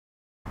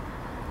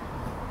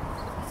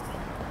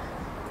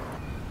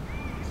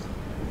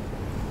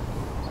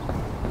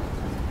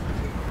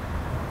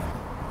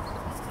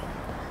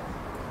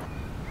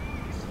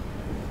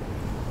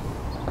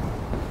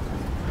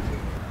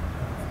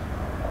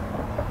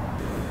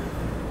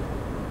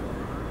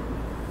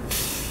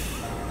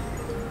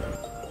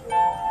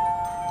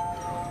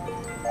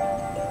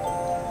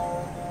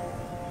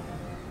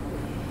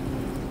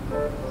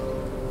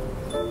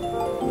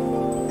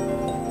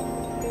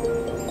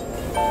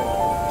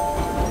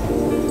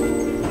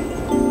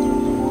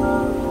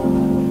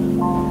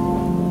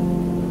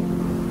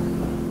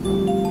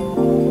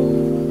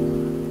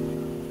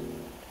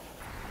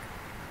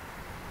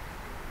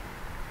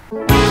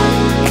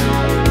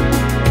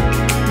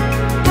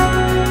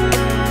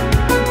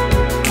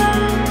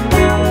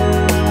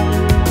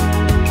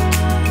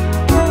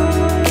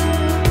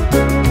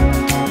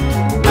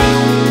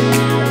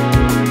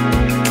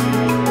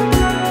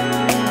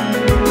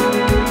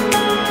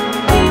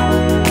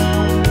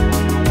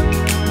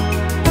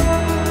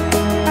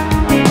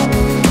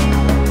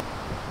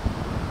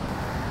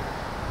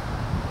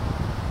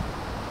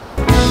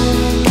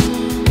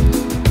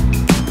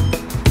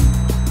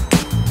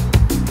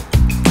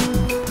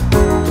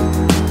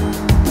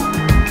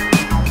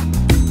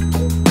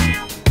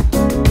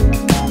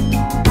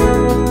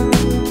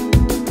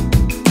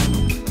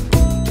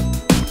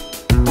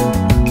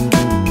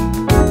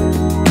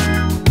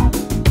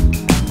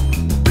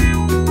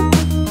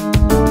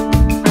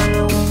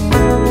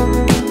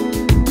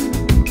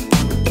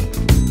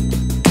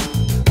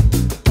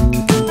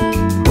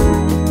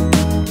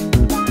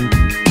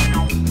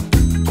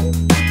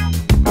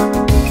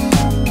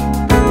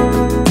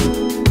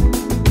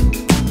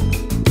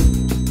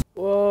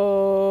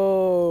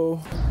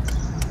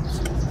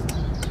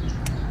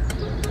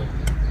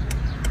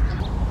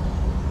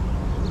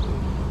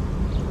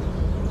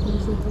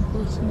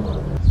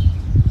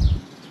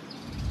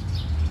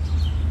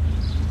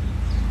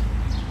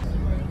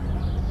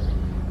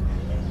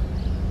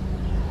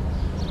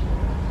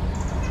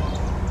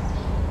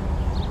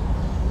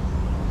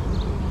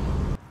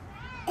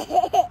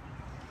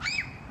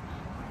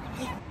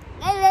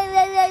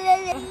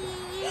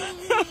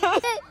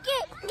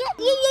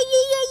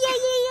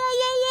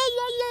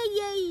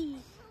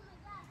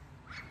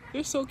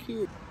You're so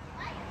cute.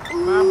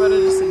 My brother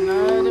just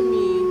ignored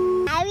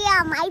me. I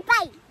will my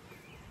bike.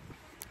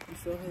 You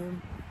feel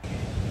him?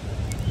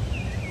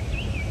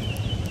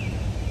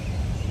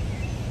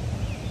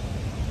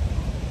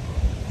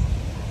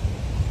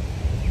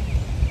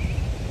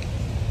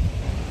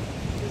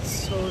 It's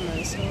so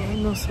nice. I have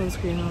no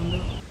sunscreen on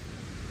though.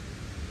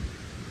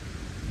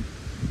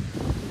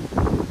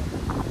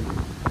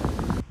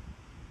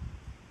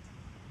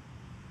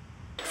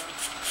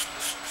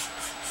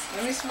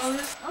 Let me smell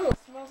this. Oh, it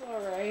smells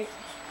alright.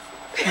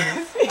 Yeah,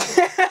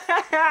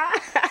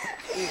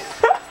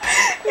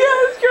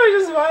 this girl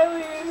just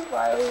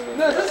smiling.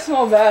 No, it doesn't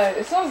smell bad.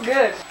 It smells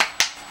good.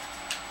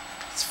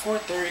 It's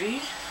 4:30.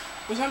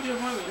 What time's your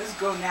appointment? Let's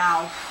go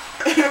now.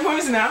 Your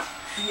appointment's now?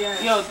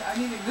 Yes. Yo,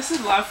 this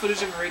is live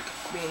footage of Rick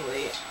being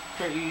late.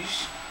 Per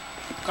usual.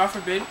 God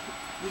forbid,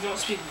 we don't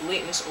speak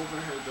lateness over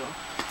her though.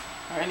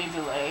 Or any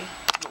delay.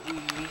 But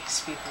we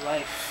speak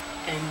life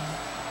and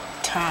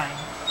time.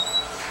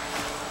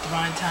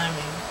 Divine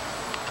timing.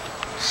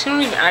 She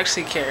don't even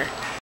actually care.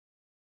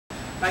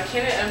 My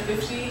kid at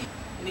M50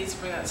 needs to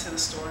bring that to the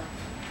store.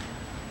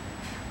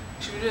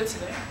 Should we do it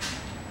today?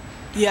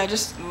 Yeah,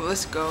 just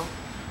let's go.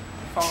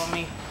 Follow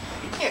me.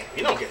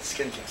 You don't get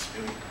skin cancer,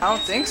 do you? I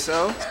don't think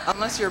so.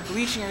 Unless you're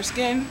bleaching your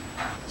skin.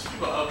 There's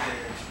people out there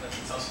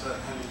that's also that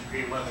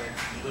 100-degree weather.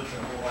 You live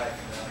their whole life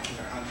and they're like in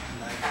their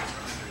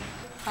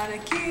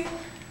 190 Haraki.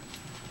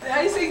 How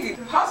you sing it?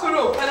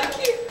 Hospital.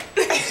 Haraki.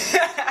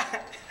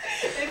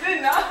 Is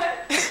it not?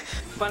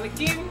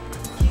 Panakin?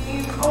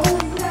 Oh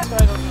yeah. So I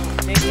don't know.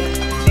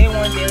 Day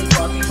one daily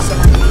walking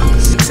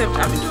summer. Except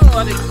I've been doing a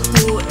lot of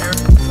cool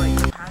errands like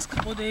the past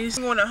couple days.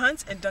 I'm going to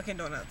Hunt's and Dunkin'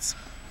 Donuts.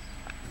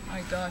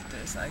 I got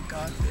this. I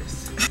got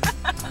this.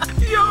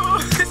 Yo!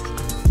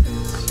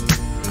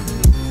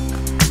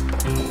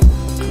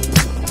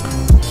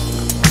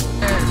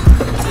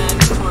 And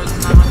towards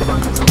 9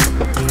 o'clock,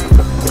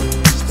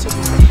 just took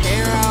my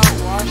hair out,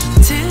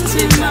 washed it,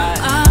 did that.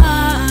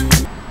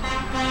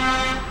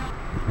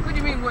 What do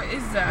you mean? What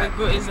is that? Like,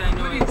 what is that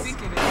noise? What do you think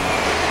it is?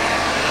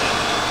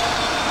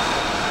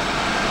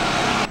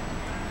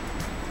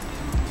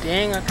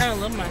 Dang, I kind of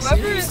love my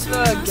Whoever city. is the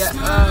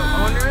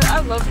owner, I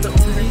love the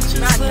owner. It's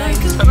not nice.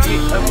 Of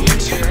your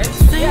shit, right?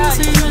 Yeah.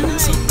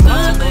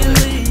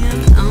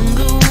 I'm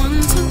the one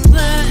to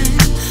blame.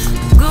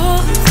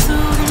 Going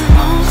through the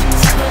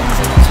motions, 'cause I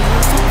just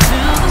don't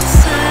feel the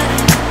same.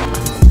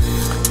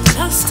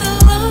 I still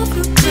love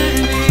you,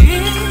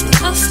 baby.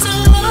 I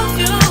still love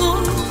you.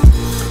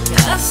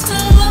 I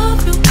still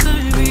love you,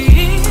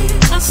 baby.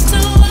 I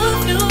still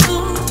love you.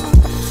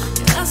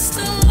 I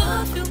still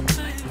love you,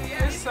 baby.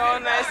 You're so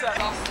nice.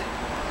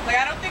 Like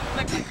I don't think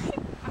I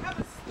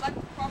haven't slept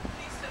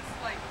properly since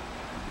like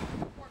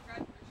before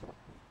graduation.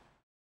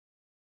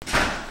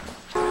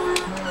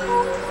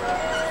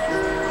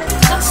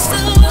 I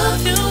still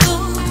love you.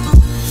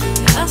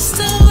 I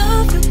still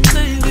love you,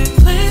 baby.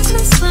 Please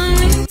just let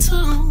me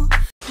too.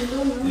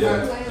 Yeah,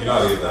 you know how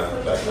to get that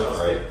back now,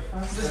 right?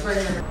 Just right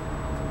here.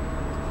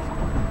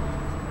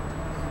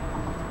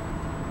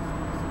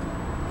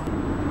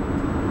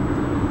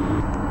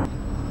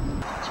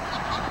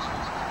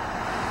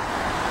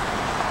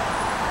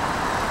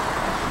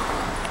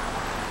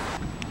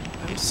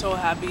 I'm so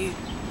happy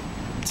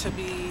to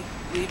be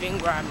leaving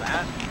where I'm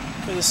at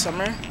for the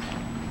summer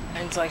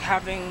and like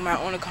having my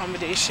own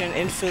accommodation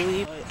in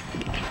Philly. But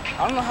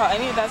I don't know how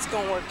any of that's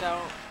gonna work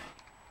out.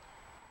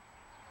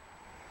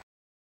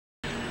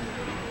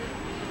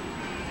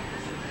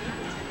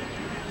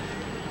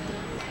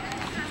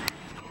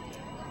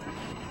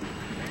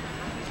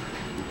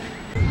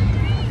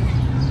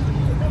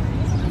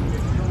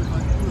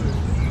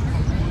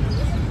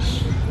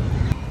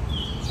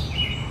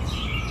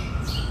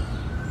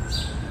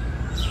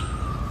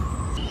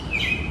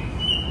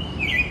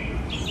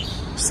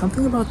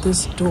 Something about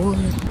this door.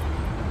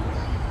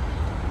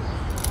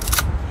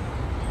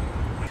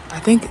 I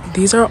think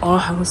these are all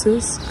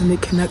houses and they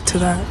connect to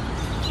that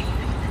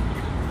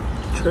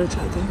church,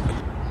 I think.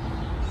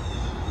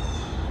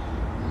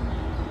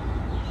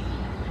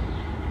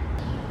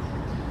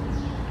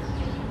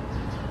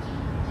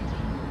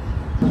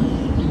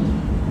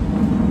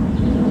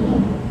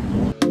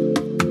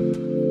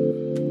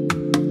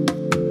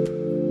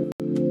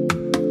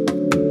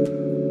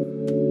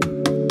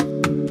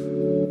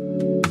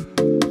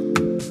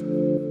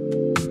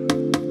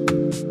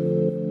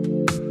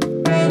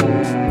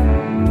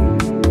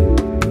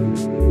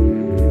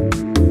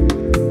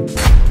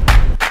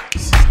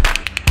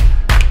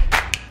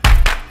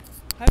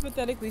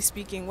 Hypothetically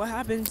speaking, what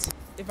happens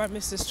if I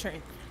miss this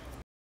train?